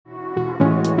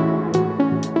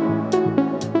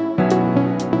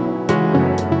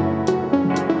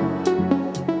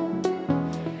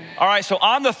right, so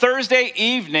on the Thursday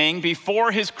evening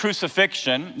before his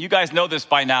crucifixion, you guys know this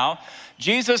by now,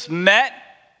 Jesus met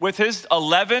with his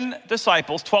 11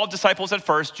 disciples, 12 disciples at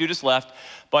first, Judas left,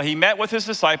 but he met with his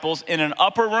disciples in an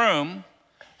upper room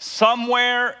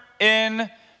somewhere in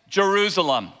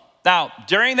Jerusalem. Now,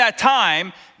 during that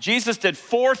time, Jesus did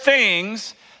 4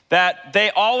 things that they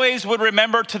always would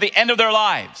remember to the end of their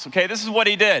lives. Okay, this is what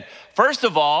he did. First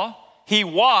of all, he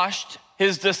washed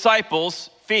his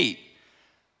disciples' feet.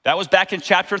 That was back in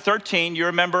chapter 13. You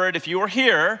remember it if you were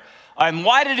here. And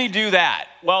why did he do that?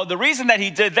 Well, the reason that he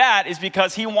did that is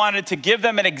because he wanted to give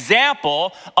them an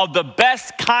example of the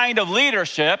best kind of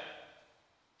leadership,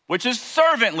 which is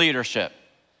servant leadership.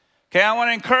 Okay, I want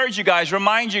to encourage you guys,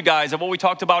 remind you guys of what we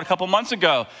talked about a couple months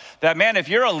ago. That, man, if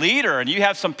you're a leader and you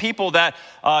have some people that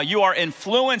you are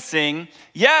influencing,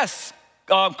 yes,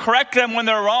 correct them when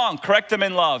they're wrong. Correct them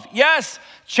in love. Yes,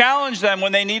 challenge them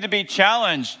when they need to be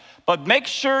challenged. But make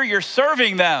sure you're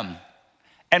serving them.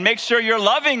 And make sure you're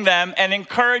loving them and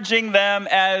encouraging them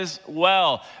as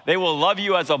well. They will love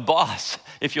you as a boss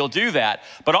if you'll do that.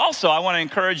 But also, I want to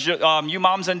encourage you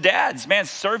moms and dads, man,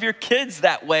 serve your kids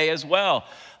that way as well.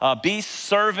 Be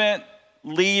servant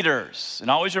leaders.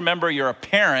 And always remember you're a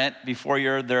parent before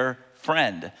you're their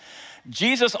friend.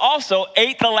 Jesus also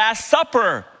ate the Last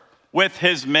Supper with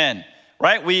his men,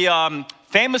 right? We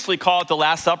famously call it the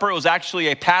Last Supper. It was actually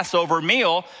a Passover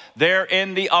meal there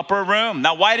in the upper room.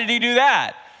 Now, why did he do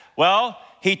that? Well,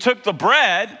 he took the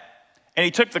bread and he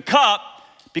took the cup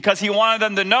because he wanted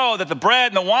them to know that the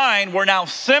bread and the wine were now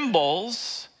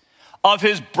symbols of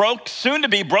his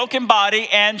soon-to-be broken body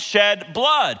and shed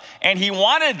blood. And he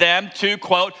wanted them to,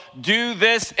 quote, do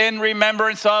this in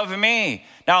remembrance of me.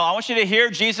 Now, I want you to hear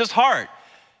Jesus' heart.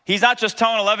 He's not just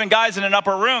telling 11 guys in an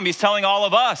upper room. He's telling all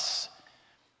of us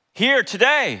here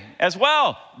today as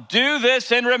well. Do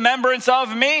this in remembrance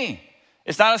of me.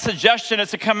 It's not a suggestion,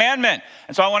 it's a commandment.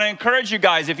 And so I want to encourage you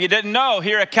guys, if you didn't know,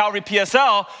 here at Calvary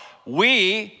PSL,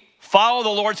 we follow the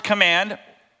Lord's command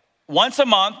once a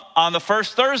month on the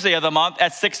first Thursday of the month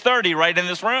at 6:30 right in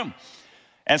this room.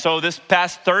 And so this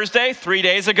past Thursday, 3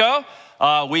 days ago,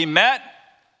 we met,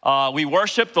 we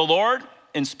worshiped the Lord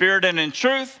in spirit and in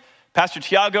truth. Pastor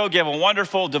Tiago gave a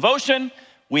wonderful devotion.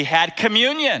 We had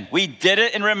communion. We did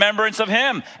it in remembrance of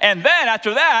him. And then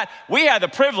after that, we had the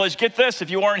privilege, get this, if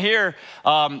you weren't here,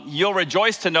 you'll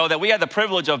rejoice to know that we had the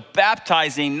privilege of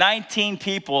baptizing 19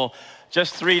 people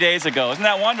just 3 days ago. Isn't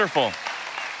that wonderful?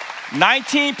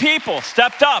 19 people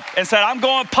stepped up and said, I'm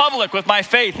going public with my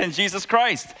faith in Jesus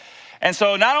Christ. And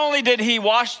so not only did he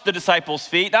wash the disciples'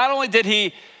 feet, not only did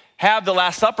he have the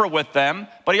Last Supper with them,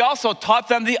 but he also taught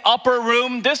them the upper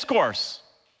room discourse.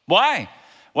 Why?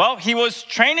 Well, he was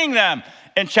training them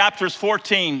in chapters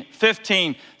 14,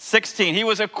 15, 16. He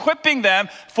was equipping them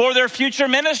for their future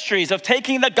ministries of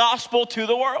taking the gospel to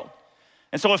the world.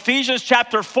 And so Ephesians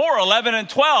chapter 4, 11 and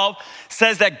 12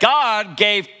 says that God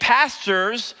gave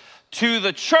pastors to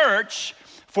the church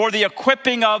for the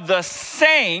equipping of the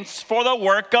saints for the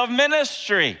work of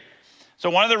ministry. So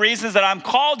one of the reasons that I'm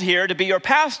called here to be your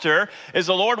pastor is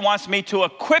the Lord wants me to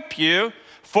equip you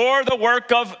for the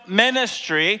work of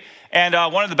ministry. And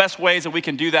one of the best ways that we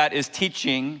can do that is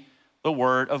teaching the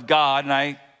Word of God. And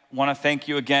I want to thank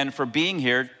you again for being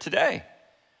here today.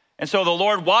 And so the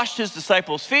Lord washed his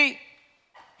disciples' feet.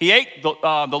 He ate the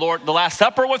Last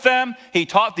Supper with them. He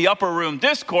taught the upper room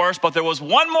discourse. But there was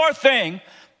one more thing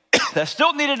that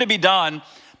still needed to be done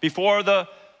before the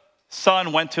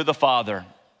Son went to the Father.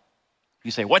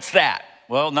 You say, what's that?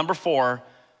 Well, number 4,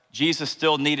 Jesus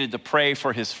still needed to pray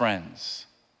for his friends.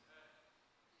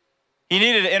 He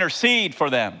needed to intercede for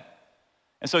them.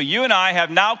 And so you and I have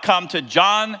now come to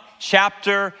John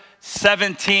chapter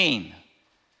 17.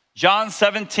 John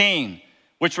 17,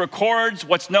 which records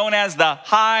what's known as the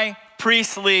high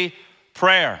priestly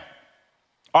prayer.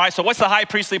 All right, so what's the high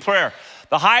priestly prayer?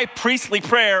 The high priestly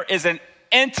prayer is an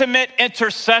intimate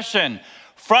intercession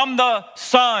from the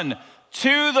Son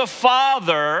to the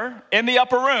Father in the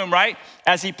upper room, right?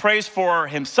 As he prays for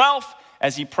himself,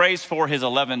 as he prays for his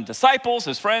 11 disciples,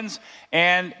 his friends,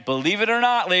 and believe it or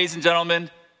not, ladies and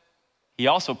gentlemen, he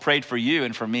also prayed for you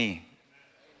and for me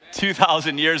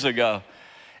 2,000 years ago.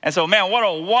 And so, man, what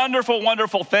a wonderful,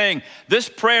 wonderful thing. This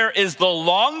prayer is the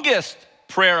longest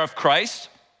prayer of Christ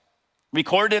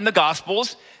recorded in the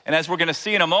Gospels. And as we're going to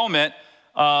see in a moment,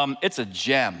 it's a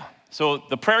gem. So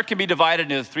the prayer can be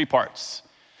divided into 3 parts.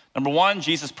 Number 1,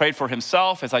 Jesus prayed for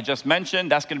himself, as I just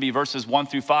mentioned. That's going to be verses 1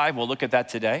 through 5. We'll look at that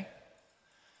today.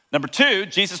 Number 2,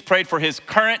 Jesus prayed for his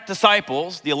current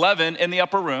disciples, the 11 in the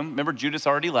upper room. Remember, Judas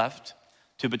already left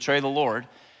to betray the Lord.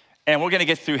 And we're going to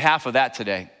get through half of that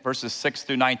today, verses 6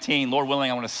 through 19. Lord willing,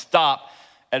 I want to stop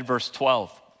at verse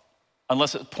 12.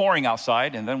 Unless it's pouring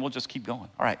outside, and then we'll just keep going.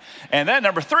 All right. And then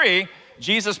number 3,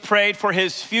 Jesus prayed for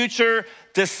his future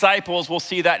disciples. We'll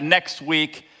see that next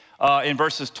week in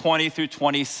verses 20 through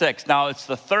 26. Now, it's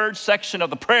the third section of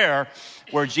the prayer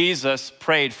where Jesus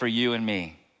prayed for you and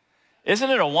me. Isn't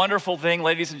it a wonderful thing,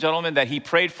 ladies and gentlemen, that he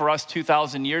prayed for us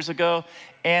 2,000 years ago?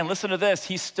 And listen to this,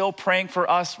 he's still praying for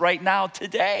us right now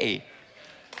today.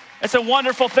 It's a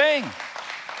wonderful thing.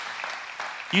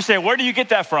 You say, where do you get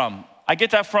that from? I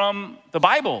get that from the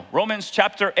Bible, Romans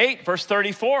chapter 8, verse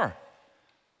 34.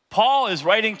 Paul is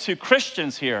writing to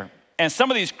Christians here, and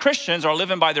some of these Christians are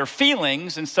living by their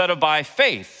feelings instead of by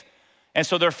faith. And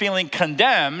so they're feeling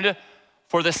condemned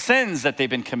for the sins that they've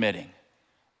been committing.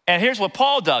 And here's what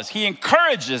Paul does. He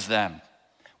encourages them.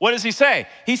 What does he say?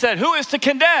 He said, who is to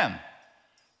condemn?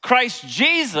 Christ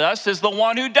Jesus is the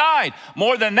one who died.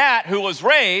 More than that, who was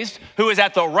raised, who is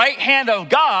at the right hand of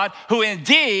God, who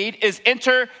indeed is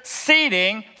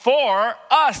interceding for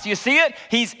us. Do you see it?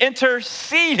 He's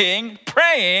interceding,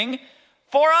 praying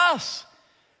for us.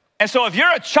 And so if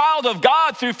you're a child of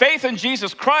God through faith in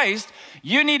Jesus Christ,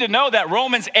 you need to know that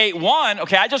Romans 8:1,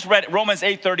 okay, I just read Romans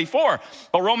 8:34,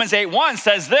 but Romans 8:1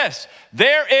 says this,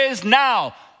 there is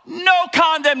now no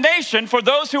condemnation for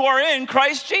those who are in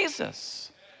Christ Jesus.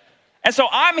 And so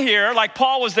I'm here, like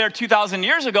Paul was there 2,000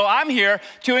 years ago, I'm here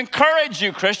to encourage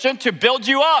you, Christian, to build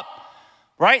you up,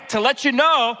 right? To let you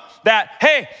know that,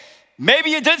 hey, maybe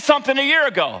you did something a year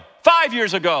ago, 5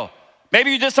 years ago.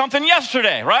 Maybe you did something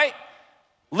yesterday, right?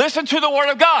 Listen to the word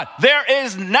of God. There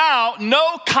is now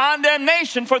no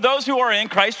condemnation for those who are in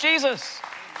Christ Jesus,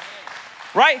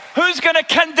 right? Who's gonna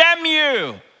condemn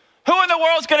you? Who in the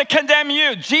world is gonna condemn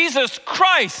you? Jesus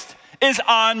Christ is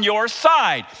on your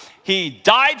side. He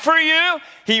died for you,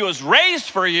 he was raised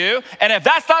for you, and if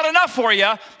that's not enough for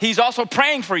you, he's also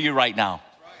praying for you right now.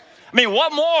 I mean,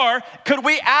 what more could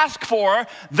we ask for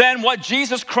than what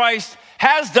Jesus Christ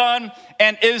has done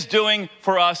and is doing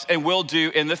for us and will do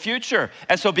in the future?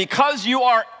 And so because you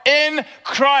are in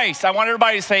Christ, I want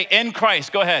everybody to say in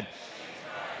Christ, go ahead.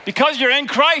 Because you're in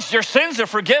Christ, your sins are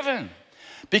forgiven.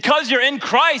 Because you're in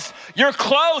Christ, you're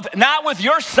clothed not with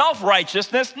your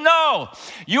self-righteousness, no.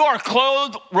 You are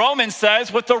clothed, Romans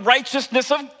says, with the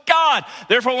righteousness of God.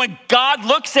 Therefore, when God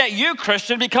looks at you,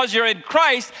 Christian, because you're in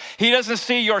Christ, he doesn't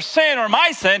see your sin or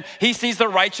my sin, he sees the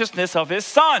righteousness of his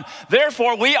Son.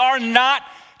 Therefore, we are not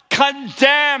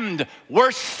condemned,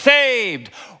 we're saved.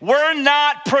 We're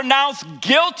not pronounced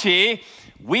guilty,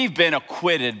 we've been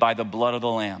acquitted by the blood of the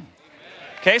Lamb.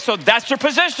 Okay, so that's your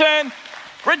position.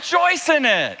 Rejoice in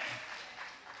it.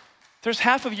 There's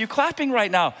half of you clapping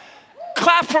right now.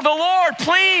 Clap for the Lord,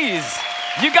 please.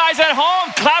 You guys at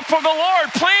home, clap for the Lord,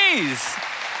 please.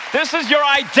 This is your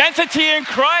identity in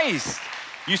Christ.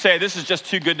 You say, this is just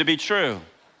too good to be true.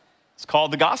 It's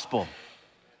called the gospel.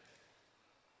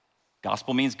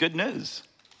 Gospel means good news.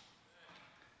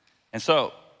 And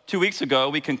so 2 weeks ago,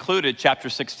 we concluded chapter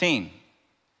 16,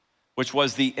 which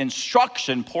was the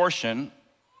instruction portion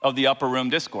of the upper room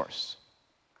discourse.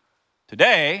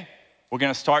 Today, we're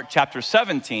going to start chapter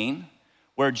 17,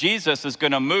 where Jesus is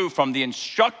going to move from the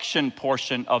instruction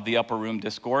portion of the upper room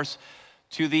discourse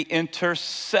to the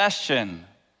intercession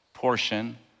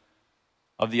portion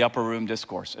of the upper room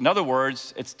discourse. In other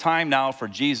words, it's time now for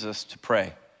Jesus to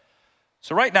pray.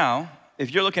 So right now,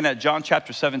 if you're looking at John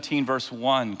chapter 17, verse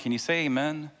 1, can you say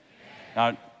amen?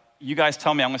 Now, you guys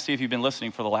tell me, I'm going to see if you've been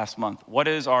listening for the last month. What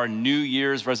is our New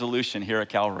Year's resolution here at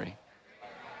Calvary?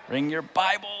 Bring your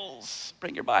Bibles.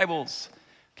 Bring your Bibles.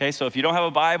 Okay, so if you don't have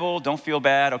a Bible, don't feel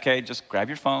bad. Okay, just grab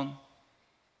your phone.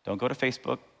 Don't go to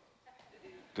Facebook.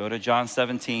 Go to John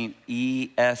 17,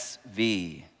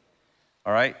 ESV.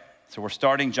 All right, so we're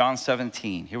starting John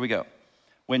 17. Here we go.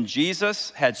 When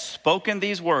Jesus had spoken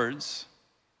these words,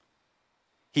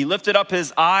 he lifted up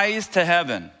his eyes to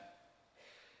heaven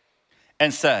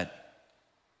and said,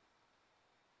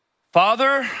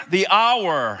 Father, the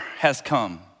hour has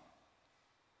come.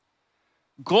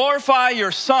 Glorify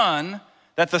your Son,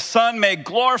 that the Son may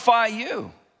glorify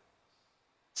you,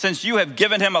 since you have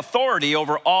given him authority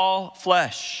over all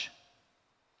flesh,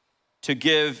 to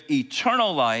give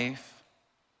eternal life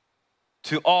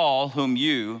to all whom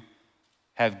you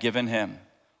have given him.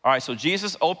 All right, so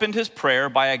Jesus opened his prayer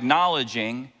by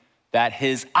acknowledging that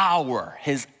his hour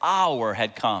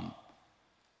had come.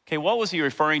 Okay, what was he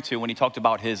referring to when he talked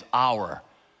about his hour?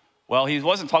 Well, he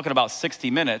wasn't talking about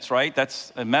 60 minutes, right?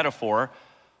 That's a metaphor.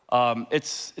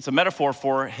 It's a metaphor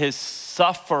for his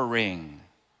suffering,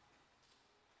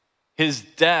 his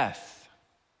death,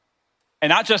 and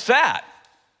not just that,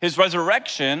 his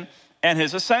resurrection and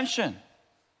his ascension.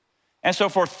 And so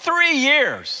for 3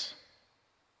 years,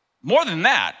 More than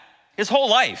that, his whole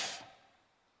life,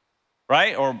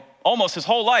 right? Or almost his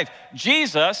whole life.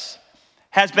 Jesus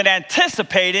has been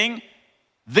anticipating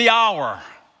the hour,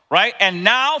 right? And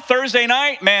now, Thursday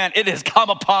night, man, it has come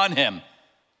upon him.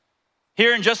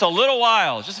 Here in just a little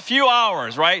while, just a few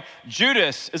hours, right?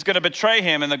 Judas is going to betray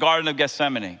him in the Garden of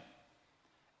Gethsemane.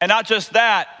 And not just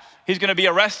that, he's going to be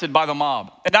arrested by the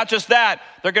mob. And not just that,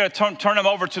 they're going to turn him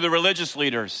over to the religious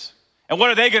leaders. And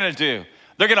what are they going to do?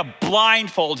 They're going to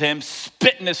blindfold him,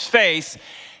 spit in his face,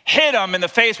 hit him in the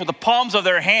face with the palms of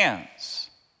their hands.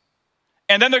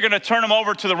 And then they're going to turn him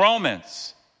over to the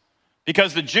Romans,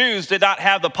 because the Jews did not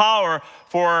have the power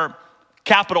for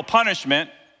capital punishment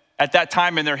at that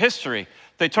time in their history.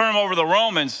 They turn him over to the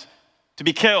Romans to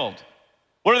be killed.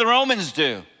 What do the Romans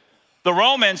do? The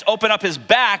Romans open up his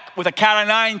back with a cat of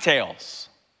nine tails.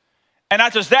 And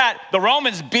not just that, the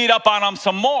Romans beat up on him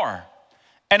some more.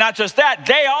 And not just that,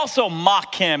 they also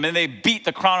mock him, and they beat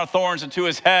the crown of thorns into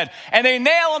his head, and they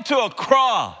nail him to a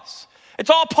cross. It's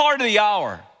all part of the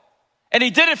hour. And he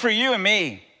did it for you and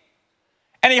me.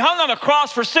 And he hung on the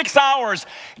cross for 6 hours,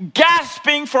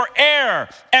 gasping for air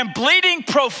and bleeding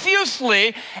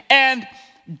profusely and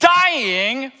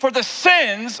dying for the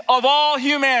sins of all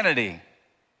humanity.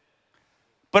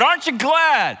 But aren't you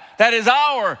glad that his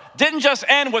hour didn't just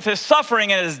end with his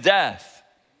suffering and his death?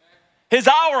 His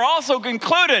hour also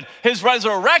included his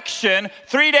resurrection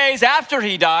 3 days after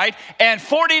he died, and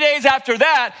 40 days after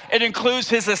that, it includes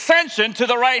his ascension to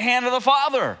the right hand of the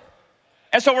Father.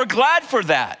 And so we're glad for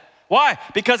that. Why?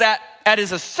 Because at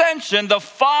his ascension, the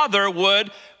Father would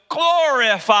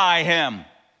glorify him.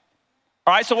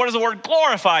 All right, so what does the word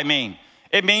glorify mean?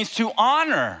 It means to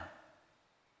honor,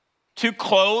 to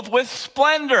clothe with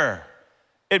splendor.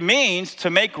 It means to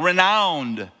make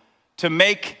renowned, to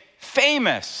make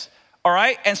famous. All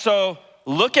right, and so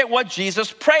look at what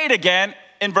Jesus prayed again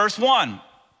in verse 1.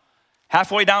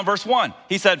 Halfway down verse 1,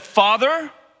 he said, Father,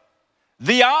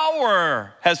 the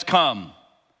hour has come.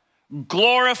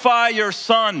 Glorify your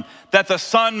Son, that the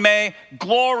Son may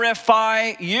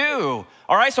glorify you.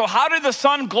 All right, so how did the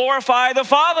Son glorify the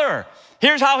Father?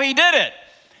 Here's how he did it.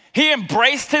 He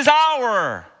embraced his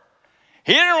hour.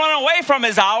 He didn't run away from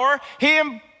his hour. He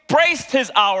embraced his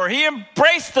hour. He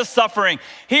embraced the suffering.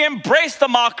 He embraced the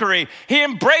mockery. He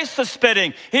embraced the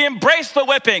spitting. He embraced the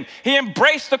whipping. He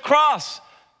embraced the cross.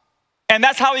 And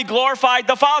that's how he glorified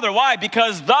the Father. Why?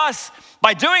 Because thus,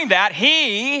 by doing that,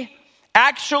 he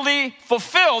actually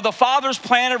fulfilled the Father's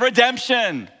plan of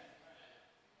redemption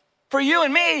for you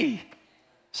and me,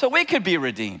 so we could be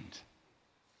redeemed.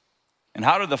 And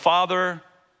how did the Father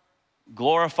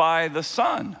glorify the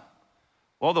Son?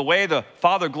 Well, the way the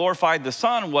Father glorified the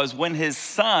Son was when his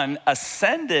Son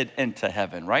ascended into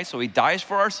heaven, right? So he dies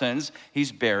for our sins,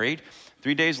 he's buried.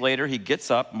 3 days later, he gets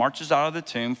up, marches out of the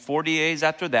tomb. 40 days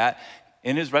after that,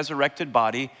 in his resurrected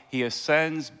body, he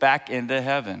ascends back into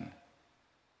heaven.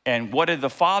 And what did the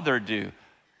Father do?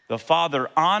 The Father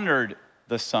honored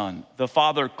the Son. The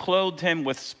Father clothed him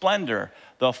with splendor.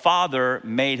 The Father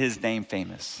made his name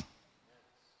famous.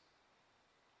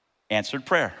 Answered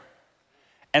prayer.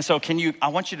 And so I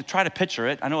want you to try to picture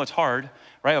it. I know it's hard,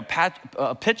 right?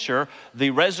 Picture the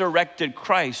resurrected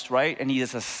Christ, right? And he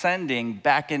is ascending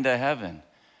back into heaven.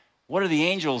 What are the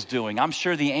angels doing? I'm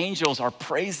sure the angels are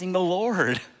praising the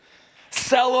Lord,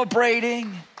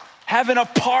 celebrating, having a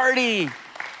party,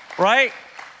 right?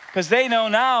 Because they know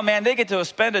now, man, they get to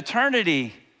spend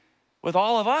eternity with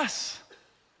all of us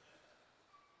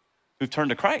who've turned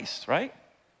to Christ, right?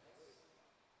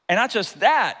 And not just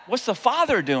that, what's the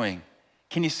Father doing?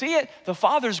 Can you see it? The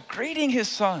Father's greeting his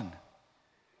Son.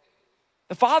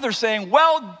 The Father's saying,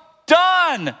 well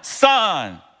done,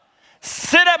 Son.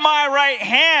 Sit at my right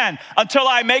hand until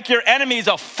I make your enemies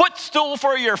a footstool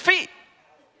for your feet.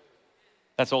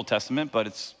 That's Old Testament, but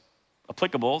it's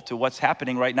applicable to what's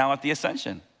happening right now at the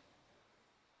ascension.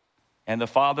 And the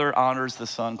Father honors the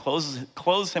Son,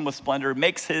 clothes him with splendor,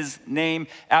 makes his name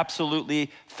absolutely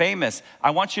famous.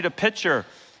 I want you to picture,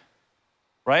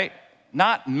 right?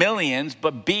 Not millions,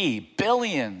 but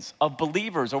billions of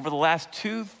believers over the last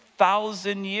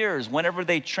 2,000 years, whenever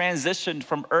they transitioned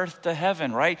from earth to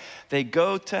heaven, right? They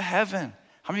go to heaven.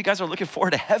 How many of you guys are looking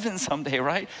forward to heaven someday,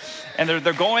 right? And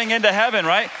they're going into heaven,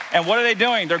 right? And what are they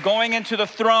doing? They're going into the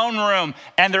throne room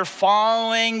and they're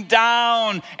falling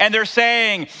down and they're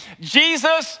saying,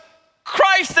 Jesus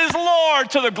Christ is Lord,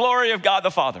 to the glory of God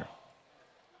the Father.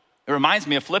 It reminds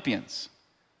me of Philippians,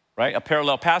 right? A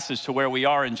parallel passage to where we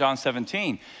are in John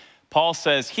 17. Paul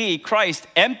says, he, Christ,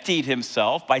 emptied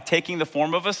himself by taking the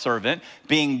form of a servant,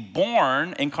 being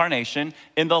born, incarnation,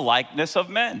 in the likeness of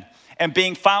men. And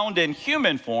being found in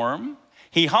human form,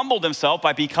 He humbled himself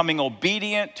by becoming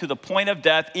obedient to the point of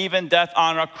death, even death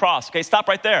on a cross. Okay, stop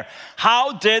right there.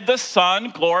 How did the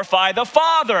Son glorify the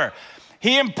Father?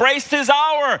 He embraced his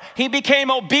hour. He became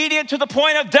obedient to the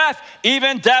point of death,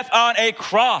 even death on a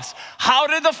cross. How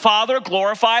did the Father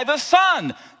glorify the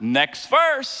Son? Next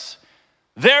verse.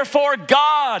 Therefore,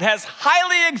 God has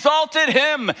highly exalted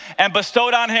him and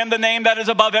bestowed on him the name that is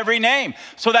above every name,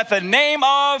 so that the name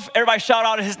of, everybody shout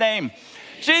out his name,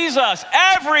 Jesus,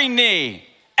 every knee,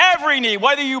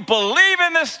 whether you believe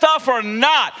in this stuff or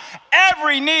not,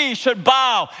 every knee should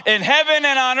bow in heaven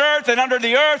and on earth and under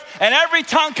the earth, and every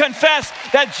tongue confess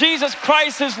that Jesus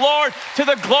Christ is Lord, to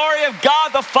the glory of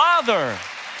God the Father.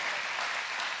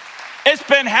 It's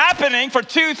been happening for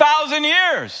 2,000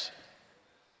 years.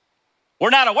 We're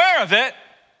not aware of it,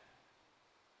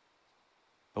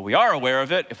 but we are aware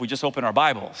of it if we just open our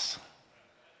Bibles,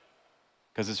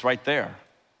 because it's right there.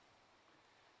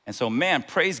 And so, man,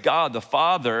 praise God the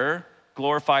Father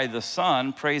glorified the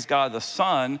Son. Praise God the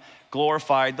Son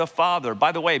glorified the Father.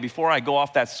 By the way, before I go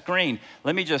off that screen,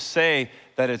 let me just say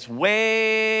that it's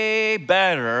way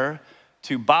better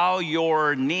to bow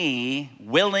your knee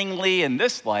willingly in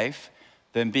this life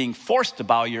than being forced to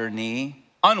bow your knee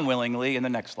unwillingly in the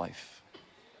next life.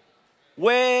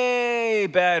 Way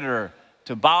better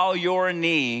to bow your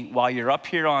knee while you're up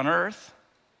here on earth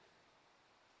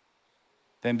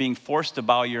than being forced to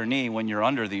bow your knee when you're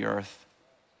under the earth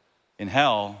in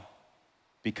hell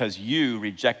because you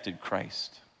rejected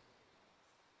Christ.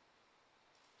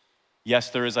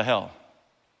 Yes, there is a hell.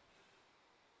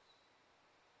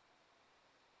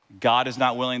 God is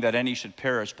not willing that any should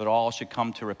perish, but all should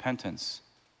come to repentance.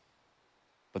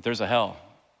 But there's a hell.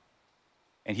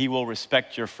 And he will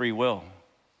respect your free will.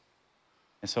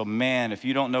 And so, man, if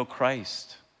you don't know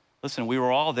Christ, listen, we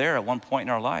were all there at one point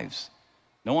in our lives.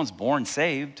 No one's born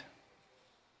saved.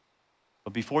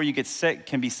 But before you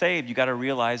can be saved, you got to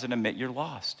realize and admit you're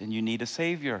lost and you need a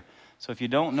Savior. So if you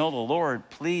don't know the Lord,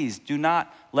 please do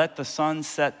not let the sun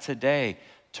set today.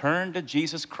 Turn to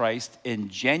Jesus Christ in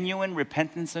genuine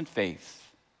repentance and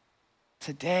faith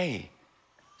today,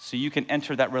 so you can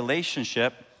enter that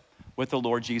relationship with the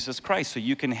Lord Jesus Christ, so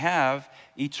you can have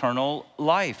eternal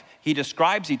life. He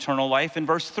describes eternal life in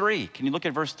verse 3. Can you look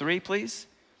at verse 3, please?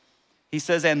 He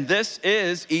says, and this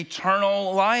is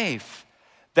eternal life,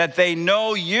 that they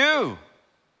know you,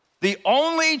 the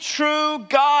only true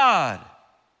God,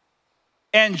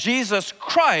 and Jesus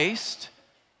Christ,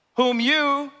 whom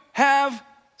you have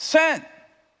sent.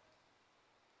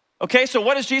 Okay, so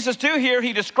what does Jesus do here?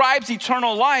 He describes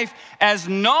eternal life as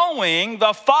knowing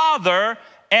the Father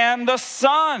and the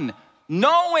Son.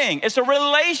 Knowing, it's a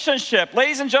relationship.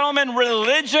 Ladies and gentlemen,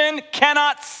 religion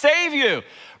cannot save you.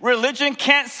 Religion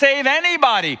can't save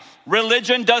anybody.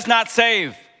 Religion does not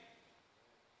save.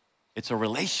 It's a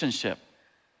relationship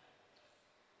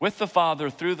with the Father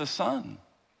through the Son.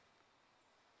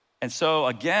 And so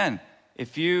again,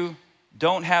 if you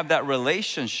don't have that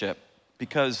relationship,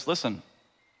 because listen,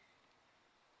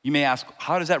 you may ask,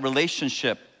 how does that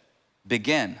relationship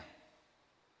begin?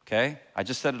 Okay, I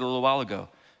just said it a little while ago.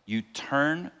 You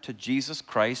turn to Jesus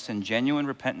Christ in genuine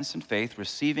repentance and faith,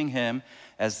 receiving him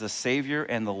as the Savior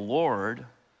and the Lord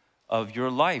of your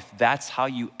life. That's how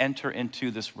you enter into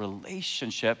this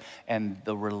relationship, and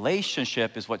the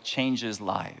relationship is what changes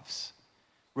lives.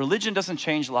 Religion doesn't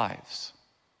change lives.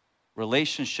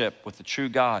 Relationship with the true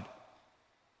God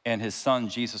and his Son,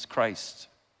 Jesus Christ,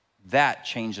 that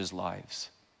changes lives.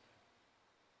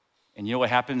 And you know what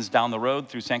happens down the road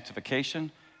through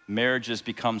sanctification? Marriages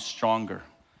become stronger.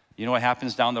 You know what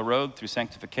happens down the road through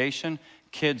sanctification?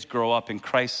 Kids grow up in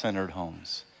Christ-centered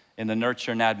homes, in the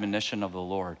nurture and admonition of the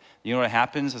Lord. You know what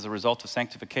happens as a result of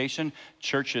sanctification?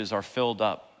 Churches are filled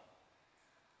up.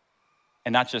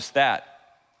 And not just that,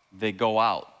 they go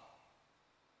out,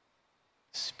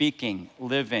 speaking,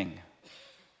 living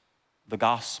the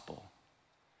gospel.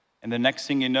 And the next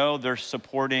thing you know, they're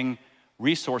supporting,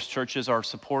 resource churches are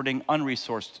supporting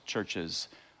unresourced churches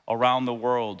around the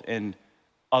world, in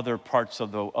other parts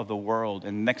of the world.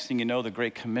 And next thing you know, the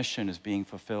Great Commission is being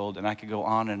fulfilled, and I could go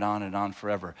on and on and on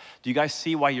forever. Do you guys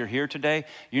see why you're here today?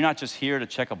 You're not just here to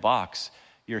check a box.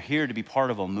 You're here to be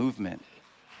part of a movement.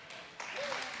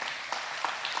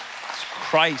 It's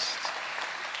Christ.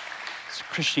 It's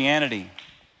Christianity.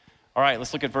 All right,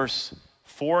 let's look at verse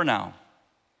 4 now.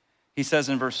 He says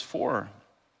in verse 4,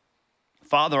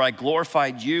 Father, I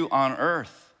glorified you on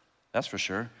earth, that's for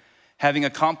sure, having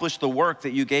accomplished the work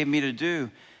that you gave me to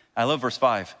do. I love verse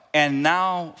 5. And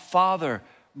now, Father,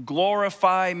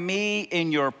 glorify me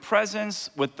in your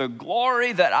presence with the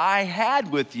glory that I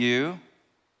had with you.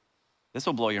 This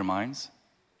will blow your minds.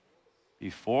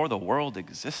 Before the world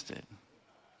existed.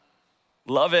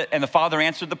 Love it. And the Father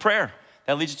answered the prayer.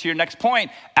 That leads you to your next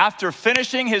point. After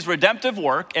finishing his redemptive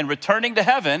work and returning to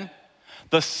heaven,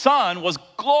 the Son was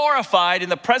glorified in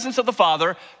the presence of the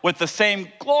Father with the same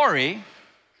glory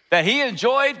that he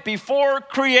enjoyed before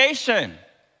creation.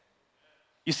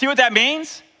 You see what that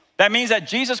means? That means that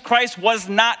Jesus Christ was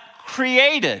not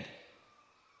created.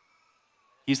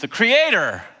 He's the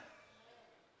creator.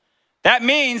 That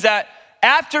means that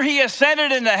after he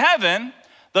ascended into heaven,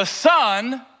 the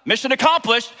Son, mission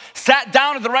accomplished, sat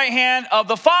down at the right hand of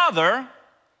the Father.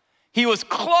 He was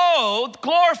clothed,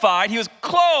 glorified. He was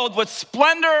clothed with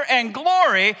splendor and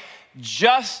glory,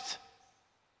 just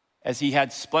as he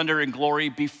had splendor and glory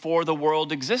before the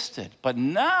world existed. But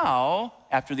now,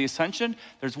 after the ascension,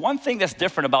 there's one thing that's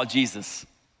different about Jesus.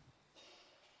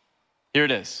 Here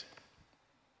it is.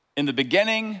 In the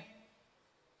beginning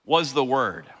was the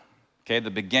Word. Okay,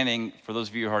 the beginning, for those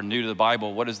of you who are new to the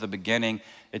Bible, what is the beginning?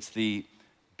 It's the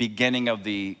beginning of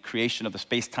the creation of the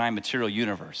space-time material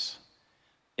universe.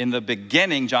 In the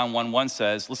beginning, John 1:1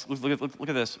 says, look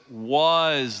at this,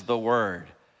 was the Word.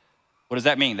 What does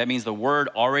that mean? That means the Word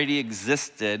already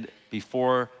existed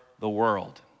before the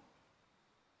world.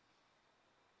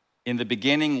 In the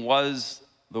beginning was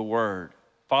the Word.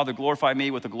 Father, glorify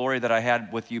me with the glory that I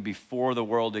had with you before the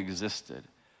world existed.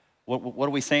 What are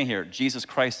we saying here? Jesus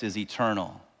Christ is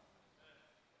eternal.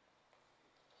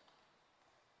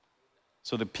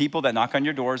 So the people that knock on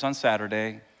your doors on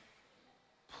Saturday,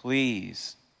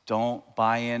 please don't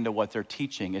buy into what they're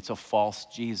teaching. It's a false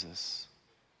Jesus.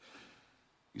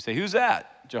 You say, who's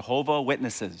that? Jehovah's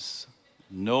Witnesses.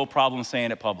 No problem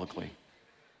saying it publicly.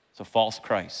 It's a false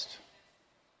Christ.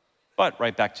 But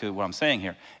right back to what I'm saying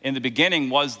here. In the beginning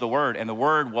was the Word, and the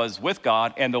Word was with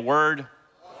God, and the Word,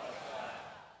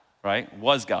 right,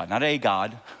 was God, not a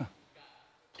God.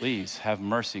 Please have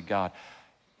mercy, God.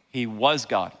 He was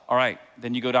God. All right,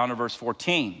 then you go down to verse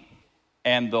 14.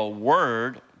 And the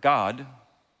Word, God,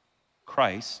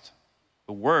 Christ,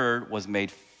 the Word was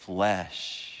made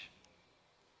flesh.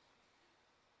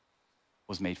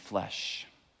 Was made flesh.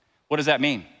 What does that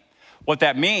mean? What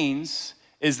that means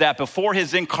is that before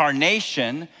his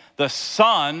incarnation, the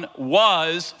Son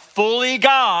was fully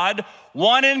God,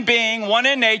 one in being, one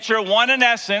in nature, one in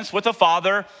essence with the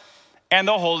Father and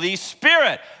the Holy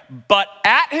Spirit. But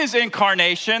at his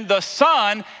incarnation, the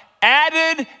Son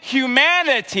added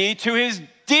humanity to his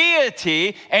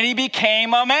deity, and he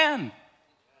became a man.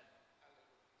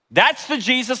 That's the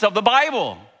Jesus of the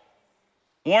Bible.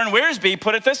 Warren Wiersbe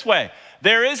put it this way: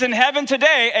 there is in heaven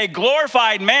today a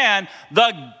glorified man,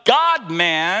 the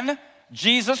God-man,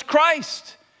 Jesus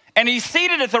Christ. And he's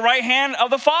seated at the right hand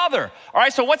of the Father. All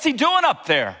right, so what's he doing up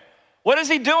there? What is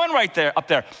he doing right there, up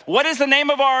there? What is the name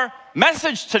of our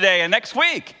message today and next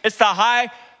week? It's the high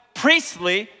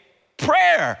priestly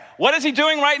prayer. What is he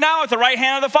doing right now at the right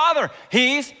hand of the Father?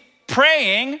 He's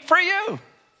praying for you.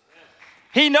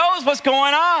 He knows what's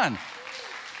going on.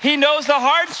 He knows the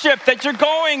hardship that you're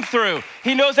going through.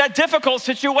 He knows that difficult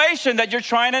situation that you're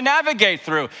trying to navigate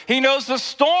through. He knows the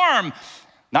storm,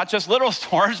 not just literal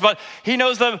storms, but he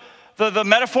knows the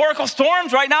metaphorical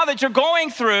storms right now that you're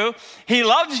going through. He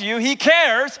loves you, he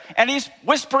cares, and he's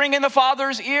whispering in the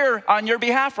Father's ear on your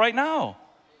behalf right now.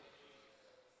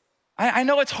 I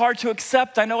know it's hard to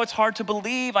accept. I know it's hard to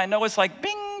believe. I know it's like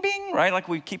bing, bing, right? Like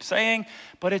we keep saying,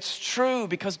 but it's true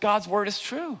because God's word is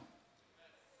true.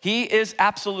 He is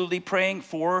absolutely praying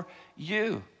for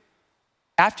you.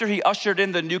 After he ushered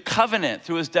in the new covenant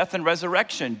through his death and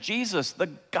resurrection, Jesus, the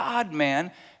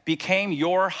God-man, became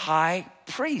your high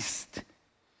priest.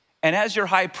 And as your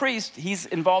high priest, he's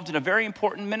involved in a very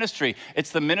important ministry. It's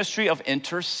the ministry of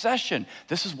intercession.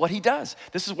 This is what he does.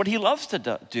 This is what he loves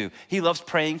to do. He loves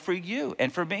praying for you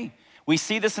and for me. We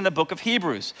see this in the book of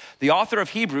Hebrews. The author of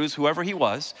Hebrews, whoever he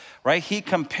was, right, he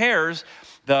compares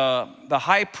the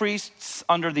high priests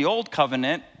under the old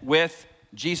covenant with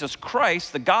Jesus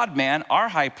Christ, the God-man, our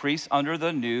high priest under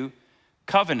the new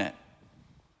covenant.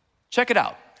 Check it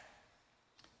out.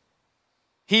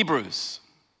 Hebrews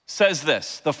says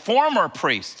this: the former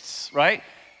priests, right,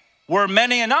 were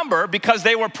many in number because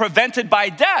they were prevented by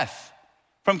death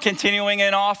from continuing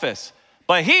in office.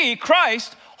 But he,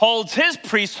 Christ, holds his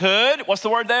priesthood, what's the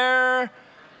word there?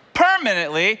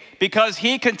 Permanently, because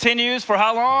he continues for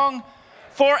how long?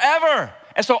 Forever.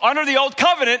 And so under the old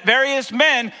covenant, various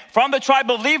men from the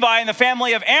tribe of Levi and the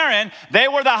family of Aaron, they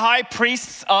were the high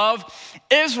priests of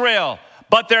Israel.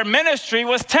 But their ministry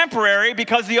was temporary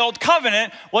because the old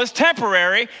covenant was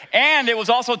temporary, and it was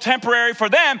also temporary for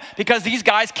them because these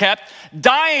guys kept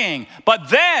dying. But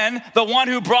then the one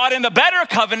who brought in the better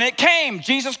covenant came,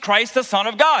 Jesus Christ, the Son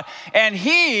of God. And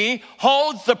he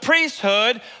holds the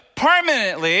priesthood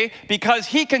permanently because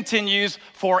he continues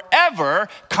forever.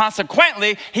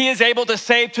 Consequently, he is able to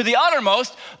save to the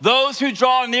uttermost those who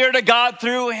draw near to God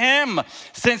through him,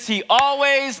 since he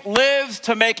always lives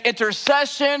to make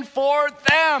intercession for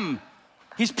them.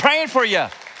 He's praying for you.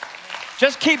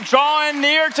 Just keep drawing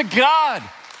near to God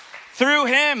through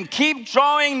him. Keep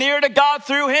drawing near to God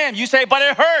through him. You say, but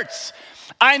it hurts.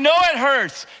 I know it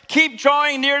hurts. Keep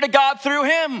drawing near to God through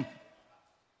him.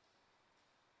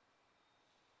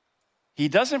 He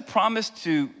doesn't promise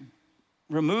to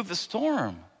remove the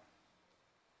storm.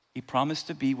 He promised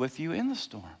to be with you in the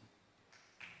storm.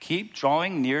 Keep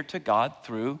drawing near to God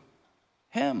through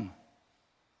him.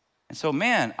 And so,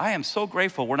 man, I am so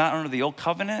grateful we're not under the old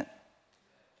covenant.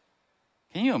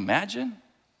 Can you imagine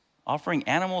offering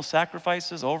animal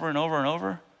sacrifices over and over and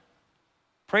over?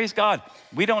 Praise God.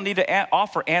 We don't need to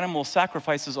offer animal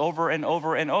sacrifices over and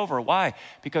over and over. Why?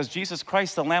 Because Jesus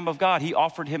Christ, the Lamb of God, he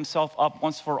offered himself up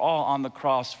once for all on the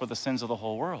cross for the sins of the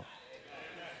whole world.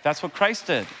 That's what Christ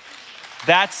did.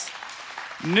 That's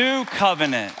new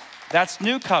covenant. That's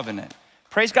new covenant.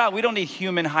 Praise God, we don't need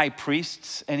human high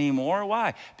priests anymore.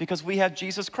 Why? Because we have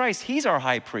Jesus Christ. He's our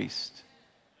high priest.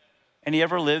 And he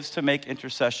ever lives to make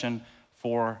intercession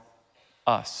for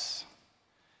us.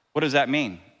 What does that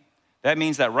mean? That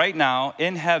means that right now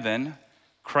in heaven,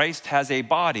 Christ has a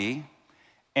body,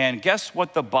 and guess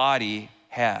what the body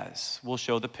has? We'll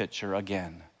show the picture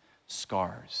again.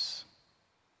 Scars.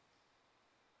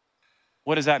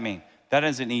 What does that mean? That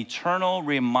is an eternal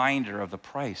reminder of the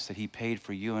price that he paid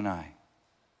for you and I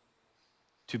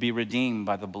to be redeemed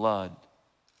by the blood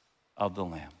of the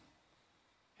Lamb.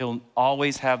 He'll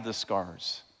always have the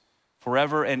scars,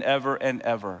 forever and ever and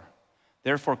ever.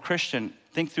 Therefore, Christian,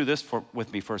 think through this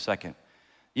with me for a second.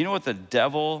 You know what the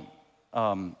devil,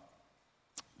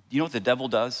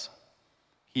 does?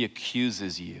 He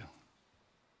accuses you.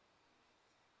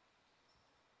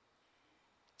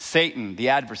 Satan, the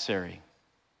adversary,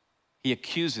 he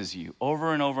accuses you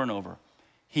over and over and over.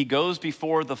 He goes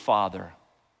before the Father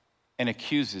and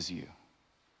accuses you.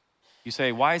 You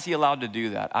say, why is he allowed to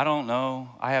do that? I don't know.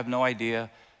 I have no idea.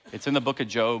 It's in the book of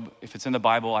Job. If it's in the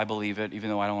Bible, I believe it,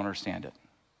 even though I don't understand it.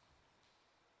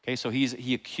 Okay, so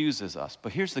he accuses us.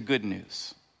 But here's the good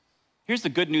news. Here's the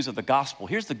good news of the gospel.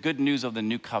 Here's the good news of the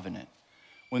new covenant.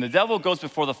 When the devil goes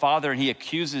before the Father and he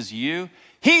accuses you,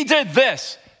 he did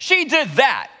this, she did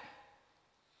that.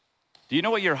 Do you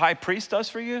know what your high priest does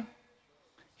for you?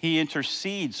 He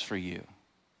intercedes for you.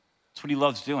 That's what he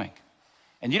loves doing.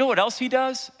 And you know what else he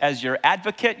does? As your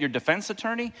advocate, your defense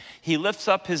attorney, he lifts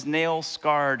up his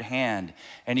nail-scarred hand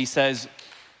and he says,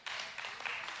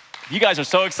 you guys are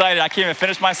so excited, I can't even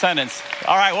finish my sentence.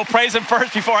 All right, we'll praise him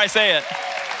first before I say it.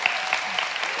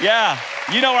 Yeah,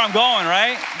 you know where I'm going,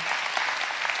 right?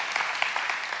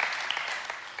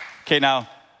 Okay, now,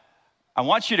 I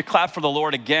want you to clap for the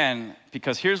Lord again,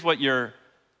 because here's what your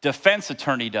defense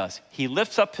attorney does. He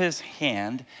lifts up his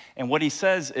hand, and what he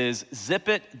says is, zip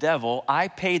it, devil, I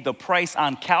paid the price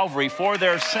on Calvary for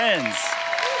their sins.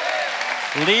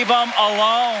 Leave them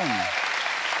alone.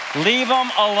 Leave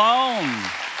them alone.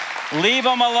 Leave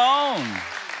them alone.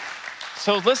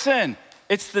 So listen,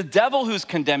 it's the devil who's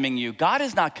condemning you. God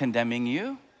is not condemning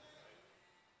you.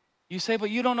 You say, but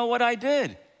you don't know what I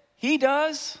did. He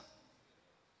does.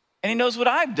 And he knows what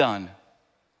I've done.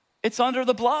 It's under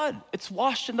the blood. It's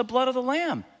washed in the blood of the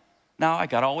Lamb. Now, I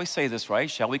got to always say this,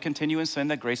 right? Shall we continue in sin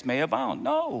that grace may abound?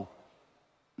 No.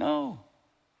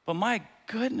 But my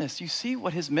goodness, you see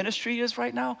what his ministry is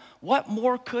right now? What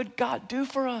more could God do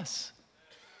for us?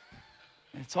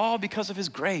 It's all because of his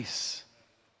grace.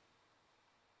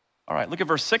 All right, look at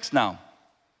verse 6 now.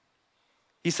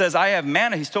 He says,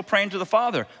 he's still praying to the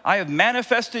Father. I have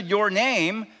manifested your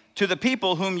name to the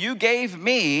people whom you gave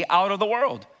me out of the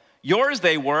world. Yours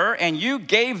they were, and you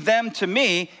gave them to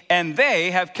me, and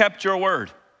they have kept your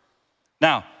word.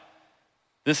 Now,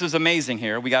 this is amazing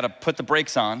here. We got to put the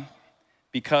brakes on,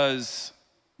 because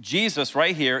Jesus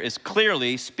right here is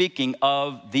clearly speaking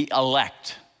of the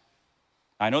elect.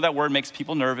 I know that word makes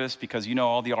people nervous because you know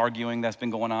all the arguing that's been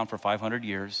going on for 500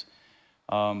 years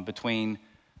between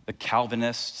the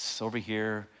Calvinists over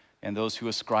here and those who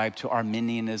ascribe to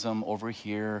Arminianism over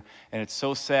here. And it's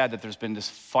so sad that there's been this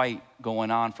fight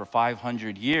going on for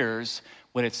 500 years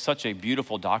when it's such a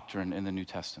beautiful doctrine in the New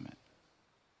Testament.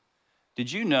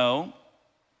 Did you know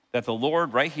that the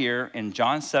Lord right here in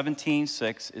John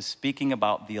 17:6 is speaking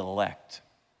about the elect?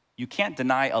 You can't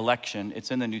deny election.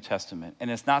 It's in the New Testament. And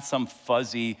it's not some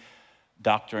fuzzy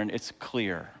doctrine. It's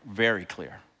clear, very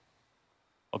clear.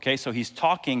 Okay, so he's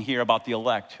talking here about the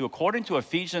elect who, according to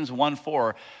Ephesians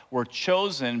 1:4, were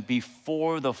chosen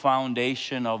before the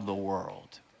foundation of the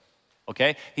world.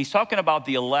 okay? He's talking about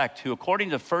the elect who, according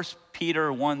to 1 Peter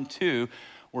 1:2,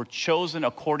 were chosen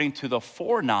according to the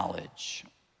foreknowledge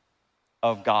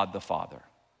of God the Father.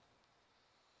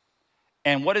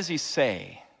 And what does he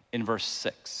say in verse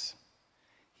 6?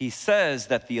 He says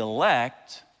that the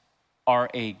elect are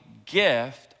a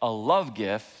gift, a love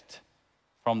gift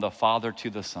from the Father to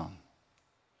the Son.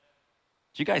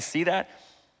 Did you guys see that?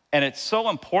 And it's so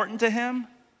important to him.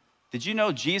 Did you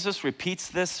know Jesus repeats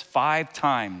this 5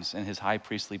 times in his high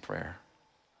priestly prayer?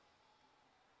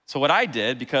 So what I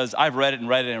did, because I've read it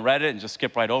and just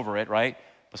skip right over it, right?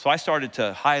 So I started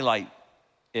to highlight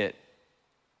it.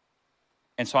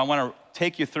 And so I want to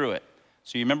take you through it.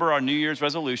 So you remember our New Year's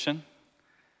resolution.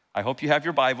 I hope you have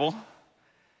your Bible.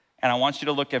 And I want you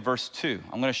to look at verse 2.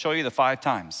 I'm going to show you the 5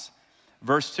 times.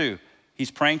 Verse 2,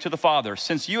 he's praying to the Father.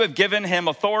 Since you have given him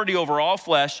authority over all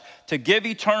flesh to give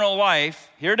eternal life,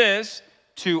 here it is,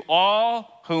 to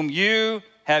all whom you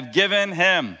have given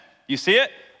him. You see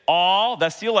it? All,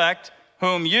 that's the elect,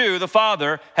 whom you, the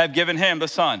Father, have given him, the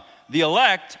Son. The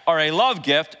elect are a love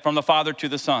gift from the Father to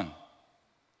the Son.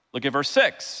 Look at verse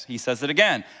 6. He says it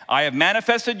again. I have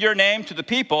manifested your name to the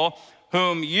people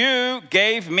whom you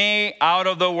gave me out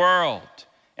of the world.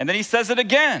 And then he says it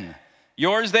again.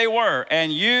 Yours they were,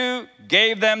 and you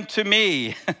gave them to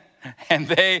me, and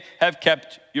they have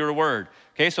kept your word.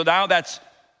 Okay, so now that's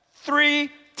 3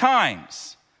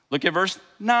 times. Look at verse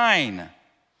 9.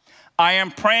 I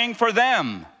am praying for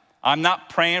them. I'm not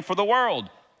praying for the world,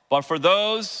 but for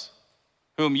those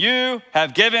whom you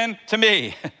have given to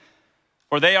me,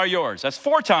 for they are yours. That's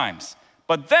 4 times.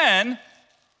 But then,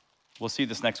 we'll see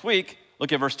this next week,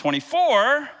 look at verse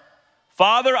 24.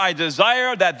 Father, I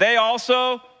desire that they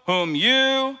also, whom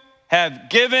you have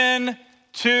given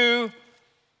to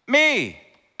me.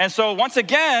 And so once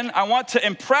again, I want to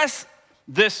impress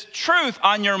this truth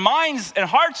on your minds and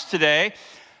hearts today,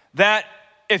 that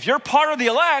if you're part of the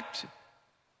elect,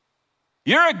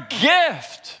 you're a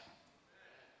gift.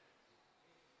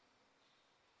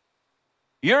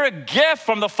 You're a gift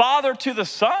from the Father to the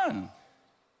Son.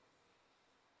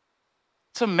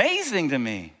 It's amazing to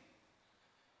me.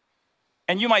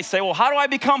 And you might say, well, how do I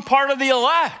become part of the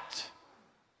elect?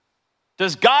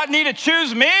 Does God need to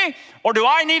choose me, or do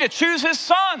I need to choose his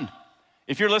Son?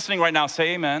 If you're listening right now,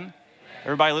 say amen. Amen.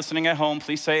 Everybody listening at home,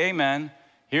 please say amen.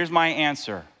 Here's my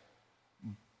answer.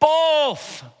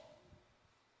 Both.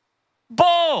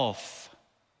 Both.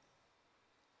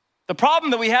 The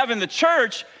problem that we have in the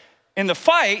church, in the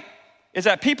fight, is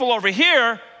that people over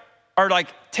here are like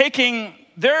taking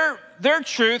their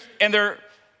truth and they're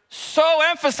so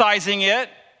emphasizing it,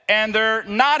 and they're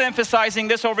not emphasizing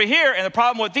this over here. And the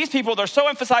problem with these people, they're so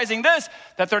emphasizing this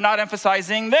that they're not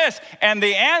emphasizing this. And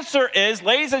the answer is,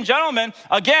 ladies and gentlemen,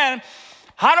 again,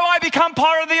 how do I become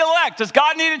part of the elect? Does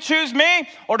God need to choose me,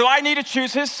 or do I need to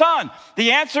choose his Son?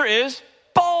 The answer is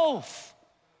both.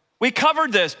 We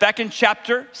covered this back in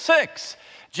chapter 6.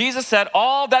 Jesus said,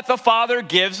 all that the Father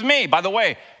gives me. By the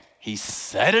way, he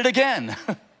said it again.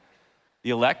 The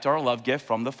elect are a love gift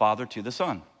from the Father to the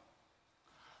Son.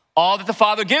 All that the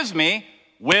Father gives me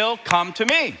will come to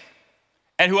me.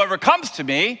 And whoever comes to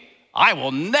me, I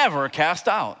will never cast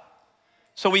out.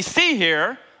 So we see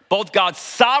here both God's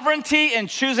sovereignty in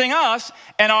choosing us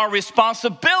and our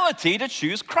responsibility to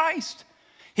choose Christ.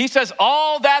 He says,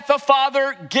 all that the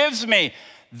Father gives me.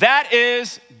 That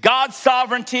is God's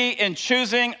sovereignty in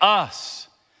choosing us.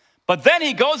 But then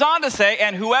he goes on to say,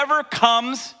 and whoever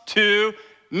comes to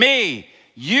me.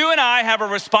 You and I have a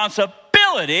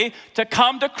responsibility to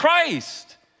come to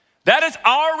Christ. That is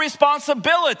our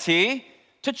responsibility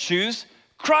to choose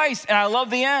Christ. And I love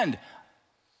the end.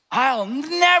 I'll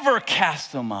never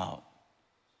cast them out.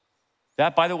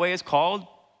 That, by the way, is called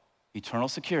eternal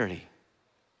security.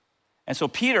 And so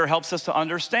Peter helps us to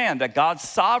understand that God's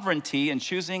sovereignty in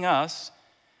choosing us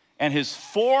and his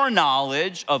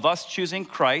foreknowledge of us choosing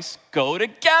Christ go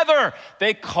together.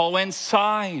 They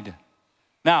coincide.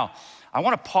 Now, I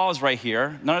want to pause right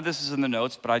here. None of this is in the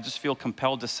notes, but I just feel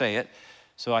compelled to say it.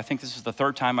 So I think this is the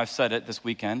 3rd time I've said it this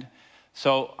weekend.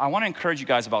 So I want to encourage you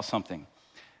guys about something.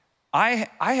 I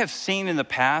have seen in the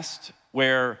past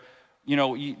where,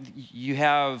 you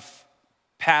have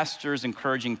pastors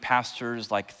encouraging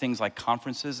pastors, like things like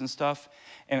conferences and stuff.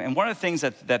 And one of the things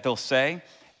that they'll say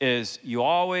is, you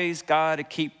always got to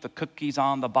keep the cookies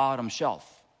on the bottom shelf.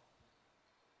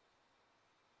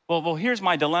 Well, here's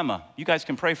my dilemma. You guys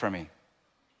can pray for me.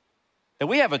 That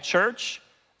we have a church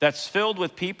that's filled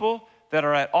with people that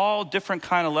are at all different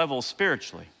kind of levels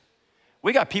spiritually.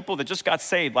 We got people that just got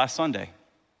saved last Sunday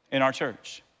in our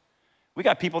church. We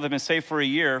got people that have been saved for a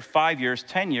year, 5 years,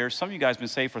 10 years. Some of you guys have been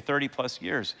saved for 30 plus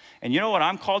years. And you know what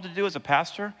I'm called to do as a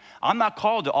pastor? I'm not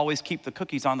called to always keep the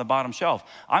cookies on the bottom shelf.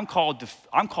 I'm called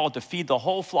to feed the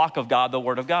whole flock of God, the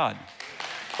Word of God.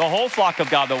 The whole flock of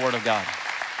God, the Word of God.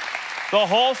 The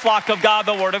whole flock of God,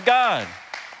 the Word of God.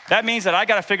 That means that I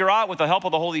got to figure out, with the help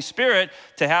of the Holy Spirit,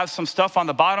 to have some stuff on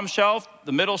the bottom shelf,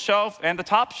 the middle shelf, and the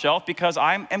top shelf, because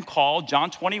I am called,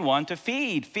 John 21, to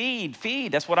feed.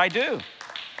 That's what I do.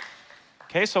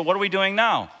 Okay, so what are we doing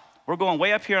now? We're going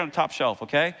way up here on the top shelf,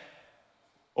 okay?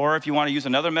 Or if you want to use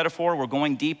another metaphor, we're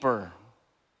going deeper.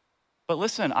 But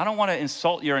listen, I don't want to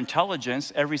insult your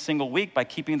intelligence every single week by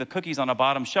keeping the cookies on the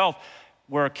bottom shelf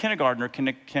where a kindergartner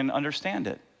can understand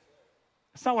it.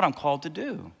 That's not what I'm called to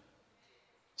do.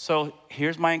 So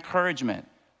here's my encouragement.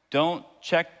 Don't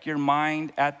check your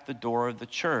mind at the door of the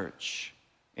church.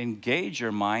 Engage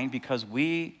your mind, because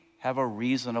we have a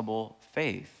reasonable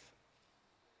faith.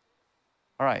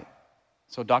 All right,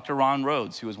 so Dr. Ron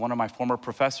Rhodes, who was one of my former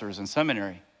professors in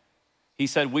seminary, he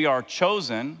said, we are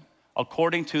chosen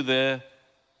according to the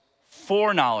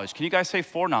foreknowledge. Can you guys say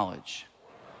foreknowledge?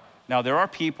 Now, there are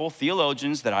people,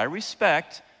 theologians, that I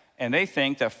respect, and they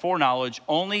think that foreknowledge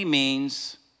only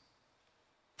means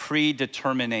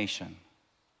predetermination.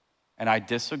 And I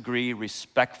disagree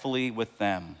respectfully with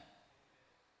them.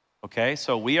 Okay,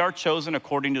 so we are chosen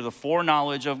according to the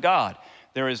foreknowledge of God.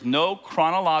 There is no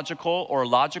chronological or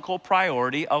logical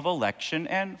priority of election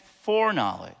and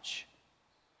foreknowledge.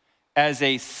 As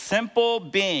a simple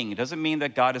being, it doesn't mean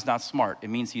that God is not smart. It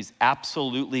means he's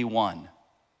absolutely one.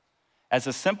 As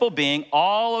a simple being,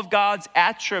 all of God's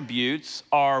attributes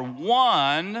are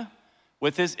one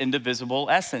with his indivisible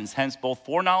essence. Hence, both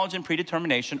foreknowledge and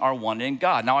predetermination are one in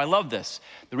God. Now, I love this.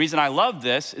 The reason I love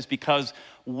this is because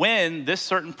when this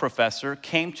certain professor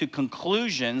came to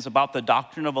conclusions about the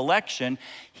doctrine of election,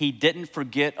 he didn't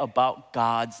forget about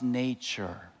God's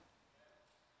nature.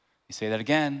 You say that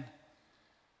again.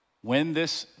 When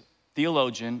this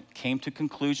theologian came to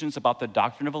conclusions about the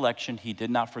doctrine of election, he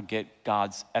did not forget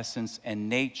God's essence and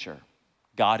nature.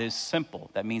 God is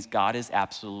simple. That means God is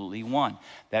absolutely one.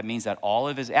 That means that all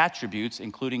of his attributes,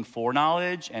 including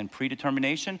foreknowledge and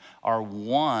predetermination, are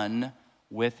one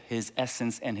with his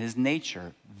essence and his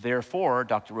nature. Therefore,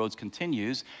 Dr. Rhodes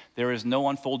continues, there is no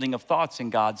unfolding of thoughts in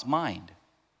God's mind.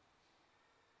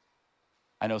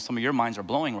 I know some of your minds are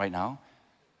blowing right now,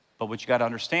 but what you got to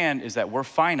understand is that we're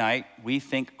finite. We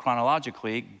think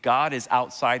chronologically. God is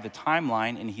outside the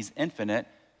timeline, and he's infinite.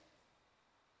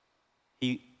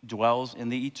 He dwells in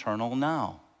the eternal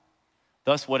now.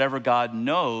 Thus, whatever God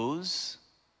knows,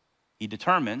 he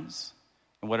determines,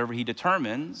 and whatever he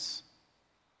determines,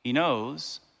 he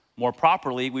knows. More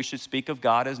properly, we should speak of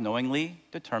God as knowingly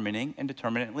determining and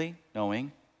determinately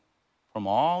knowing from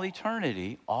all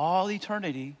eternity,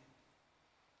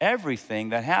 everything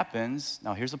that happens.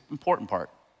 Now, here's the important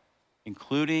part,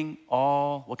 including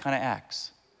all, what kind of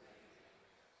acts?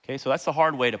 Okay, so that's the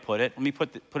hard way to put it. Let me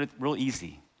put it real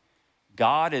easy.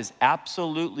 God is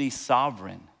absolutely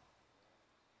sovereign,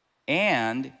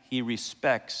 and he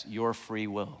respects your free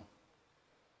will.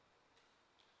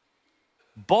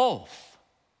 Both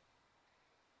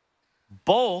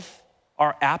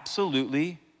are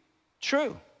absolutely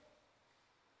true.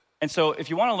 And so if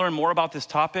you want to learn more about this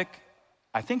topic,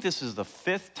 I think this is the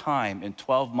 5th time in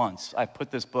 12 months I put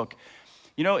this book.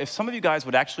 You know, if some of you guys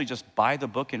would actually just buy the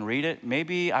book and read it,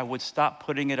 maybe I would stop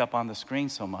putting it up on the screen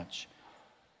so much.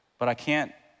 But I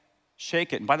can't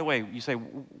shake it. And by the way, you say,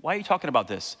 why are you talking about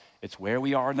this? It's where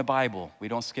we are in the Bible. We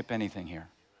don't skip anything here.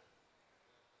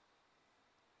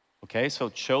 Okay, so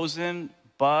chosen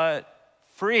but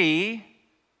free,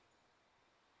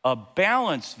 a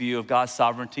balanced view of God's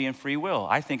sovereignty and free will.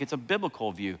 I think it's a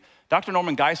biblical view. Dr.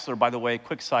 Norman Geisler, by the way,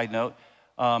 quick side note,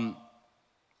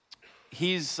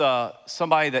 he's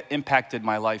somebody that impacted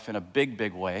my life in a big,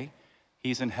 big way.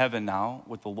 He's in heaven now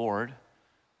with the Lord,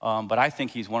 but I think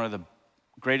he's one of the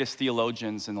greatest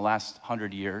theologians in the last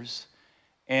 100 years.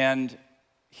 And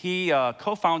he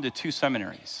co-founded 2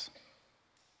 seminaries.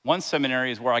 One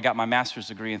seminary is where I got my master's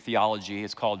degree in theology.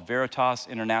 It's called Veritas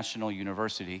International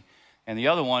University. And the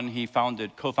other one he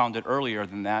co-founded earlier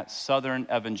than that, Southern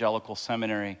Evangelical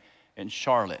Seminary in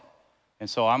Charlotte. And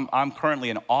so I'm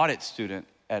currently an audit student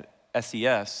at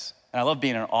SES, and I love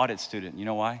being an audit student. You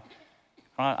know why?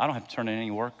 I don't have to turn in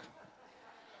any work.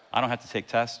 I don't have to take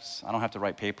tests. I don't have to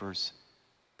write papers,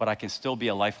 but I can still be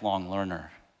a lifelong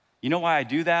learner. You know why I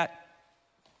do that?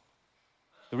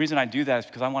 The reason I do that is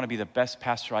because I want to be the best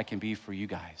pastor I can be for you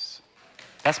guys.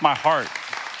 That's my heart.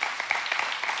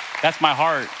 That's my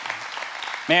heart.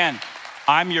 Man,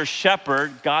 I'm your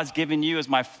shepherd. God's given you as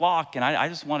my flock, and I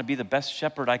just want to be the best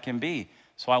shepherd I can be.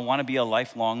 So I want to be a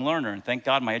lifelong learner. And thank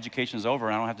God my education is over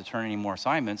and I don't have to turn any more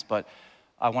assignments, but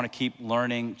I want to keep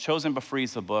learning. Chosen but Free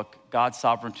is the book, God's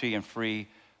Sovereignty and Free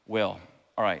Will.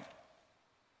 All right.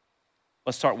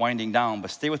 Let's start winding down,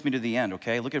 but stay with me to the end,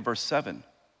 okay? Look at verse 7.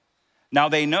 Now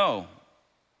they know.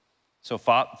 So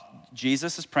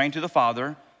Jesus is praying to the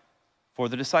Father for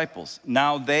the disciples.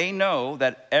 Now they know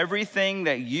that everything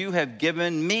that you have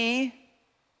given me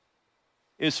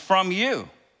is from you.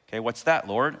 Okay, what's that,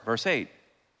 Lord? Verse 8.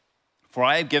 For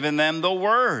I have given them the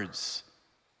words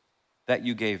that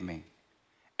you gave me,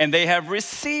 and they have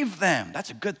received them. That's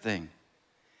a good thing.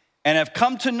 And have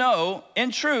come to know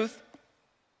in truth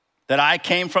that I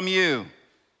came from you,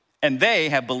 and they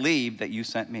have believed that you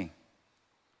sent me.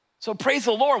 So praise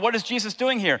the Lord. What is Jesus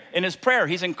doing here in his prayer?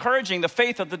 He's encouraging the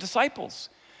faith of the disciples.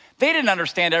 They didn't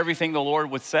understand everything the Lord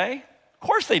would say. Of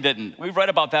course they didn't. We've read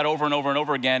about that over and over and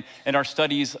over again in our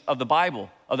studies of the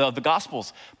Bible, of the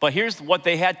Gospels. But here's what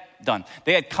they had done.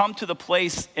 They had come to the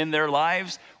place in their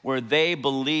lives where they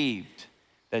believed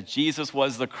that Jesus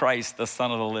was the Christ, the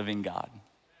Son of the living God.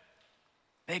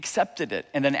 They accepted it.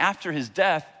 And then after his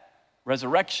death,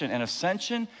 resurrection, and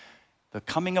ascension, the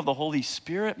coming of the Holy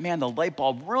Spirit, man, the light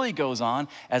bulb really goes on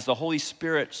as the Holy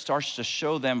Spirit starts to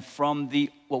show them from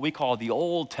what we call the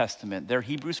Old Testament, their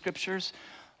Hebrew scriptures,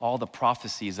 all the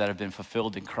prophecies that have been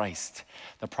fulfilled in Christ,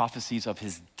 the prophecies of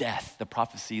his death, the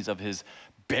prophecies of his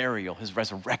burial, his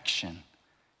resurrection.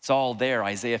 It's all there,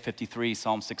 Isaiah 53,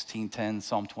 Psalm 16:10,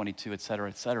 Psalm 22, et cetera,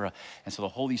 et cetera. And so the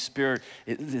Holy Spirit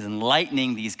is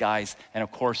enlightening these guys, and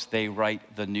of course they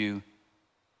write the New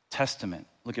Testament.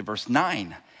 Look at verse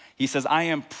 9. He says, I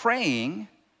am praying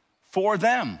for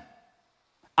them.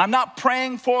 I'm not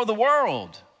praying for the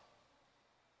world,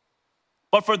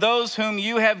 but for those whom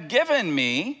you have given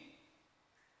me,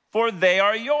 for they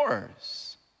are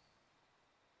yours.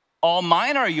 All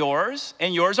mine are yours,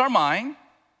 and yours are mine,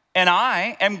 and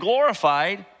I am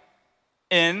glorified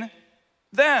in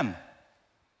them.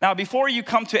 Now, before you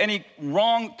come to any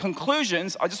wrong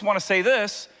conclusions, I just want to say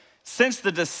this. Since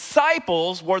the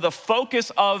disciples were the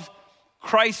focus of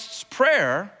Christ's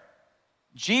prayer,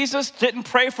 Jesus didn't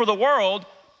pray for the world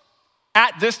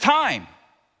at this time.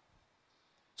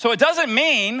 So it doesn't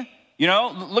mean,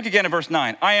 look again at verse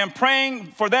 9. I am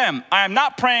praying for them. I am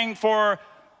not praying for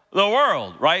the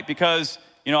world, right? Because,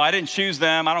 I didn't choose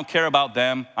them. I don't care about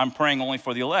them. I'm praying only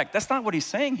for the elect. That's not what he's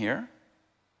saying here.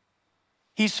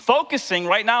 He's focusing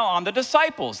right now on the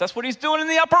disciples. That's what he's doing in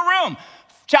the upper room.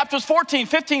 Chapters 14,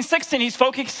 15, 16, he's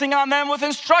focusing on them with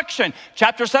instruction.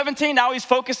 Chapter 17, now he's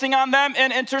focusing on them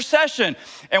in intercession.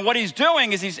 And what he's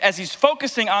doing is as he's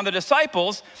focusing on the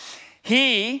disciples,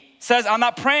 he says, I'm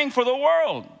not praying for the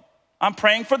world. I'm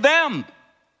praying for them.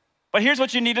 But here's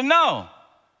what you need to know.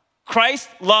 Christ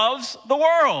loves the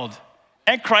world.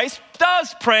 And Christ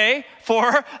does pray for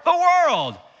the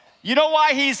world. You know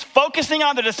why he's focusing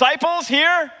on the disciples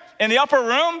here in the upper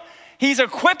room? He's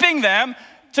equipping them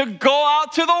to go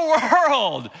out to the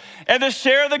world and to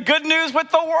share the good news with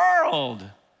the world.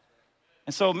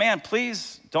 And so, man,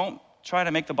 please don't try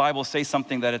to make the Bible say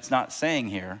something that it's not saying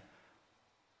here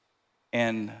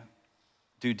and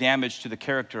do damage to the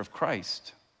character of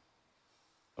Christ.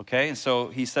 Okay, and so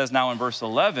he says now in verse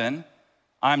 11,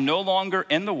 I'm no longer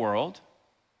in the world,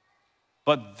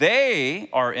 but they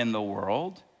are in the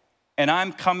world, and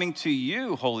I'm coming to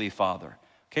you, Holy Father.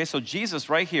 Okay, so Jesus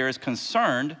right here is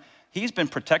concerned. He's been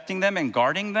protecting them and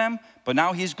guarding them, but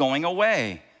now he's going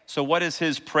away. So what is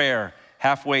his prayer?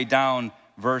 Halfway down,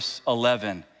 verse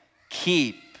 11.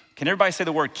 Keep. Can everybody say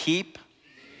the word keep?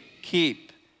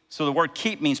 Keep. So the word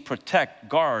keep means protect,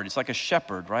 guard. It's like a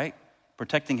shepherd, right?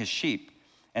 Protecting his sheep.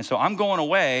 And so I'm going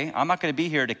away. I'm not going to be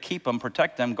here to keep them,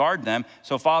 protect them, guard them.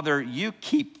 So Father, you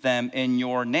keep them in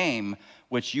your name,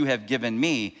 which you have given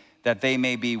me, that they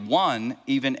may be one,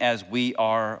 even as we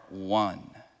are one.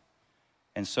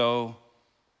 And so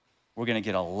we're going to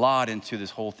get a lot into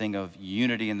this whole thing of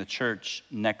unity in the church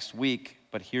next week,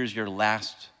 but here's your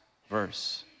last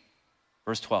verse.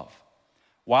 Verse 12.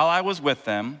 While I was with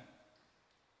them,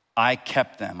 I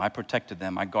kept them, I protected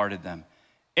them, I guarded them.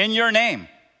 In your name,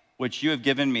 which you have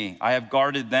given me, I have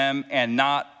guarded them, and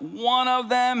not one of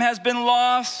them has been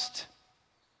lost,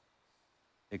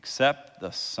 except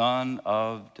the son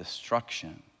of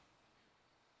destruction.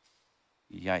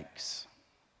 Yikes.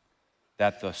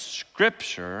 That the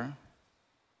scripture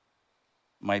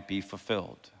might be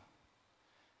fulfilled.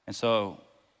 And so,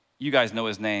 you guys know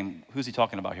his name. Who's he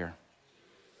talking about here?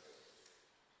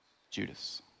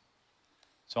 Judas.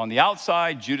 So on the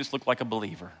outside, Judas looked like a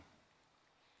believer.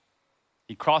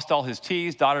 He crossed all his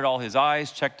T's, dotted all his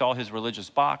I's, checked all his religious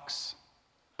boxes.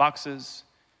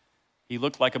 He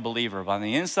looked like a believer, but on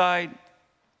the inside,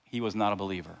 he was not a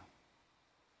believer.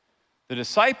 The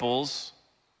disciples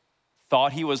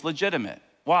thought he was legitimate.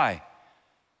 Why?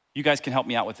 You guys can help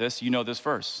me out with this. You know this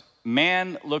verse.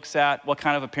 Man looks at what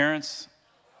kind of appearance?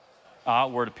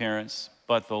 Outward appearance.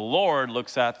 But the Lord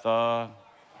looks at the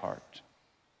heart.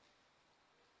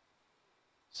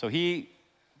 So he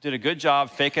did a good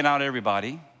job faking out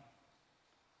everybody,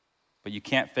 but you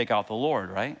can't fake out the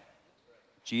Lord, right?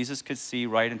 Jesus could see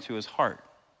right into his heart.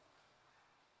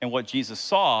 And what Jesus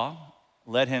saw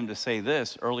led him to say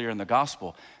this earlier in the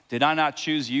gospel. Did I not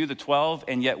choose you, the 12,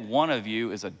 and yet one of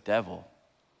you is a devil?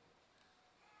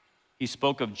 He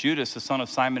spoke of Judas, the son of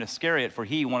Simon Iscariot, for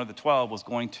he, one of the 12, was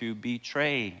going to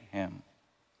betray him.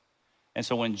 And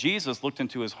so when Jesus looked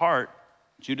into his heart,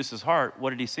 Judas's heart, what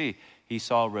did he see? He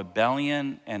saw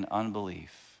rebellion and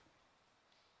unbelief.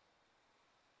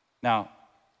 Now,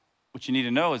 what you need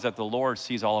to know is that the Lord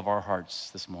sees all of our hearts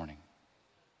this morning.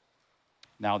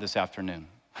 Now, this afternoon.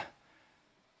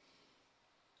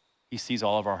 He sees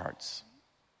all of our hearts.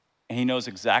 And he knows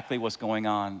exactly what's going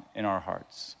on in our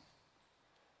hearts.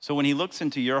 So when he looks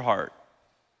into your heart,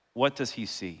 what does he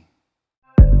see?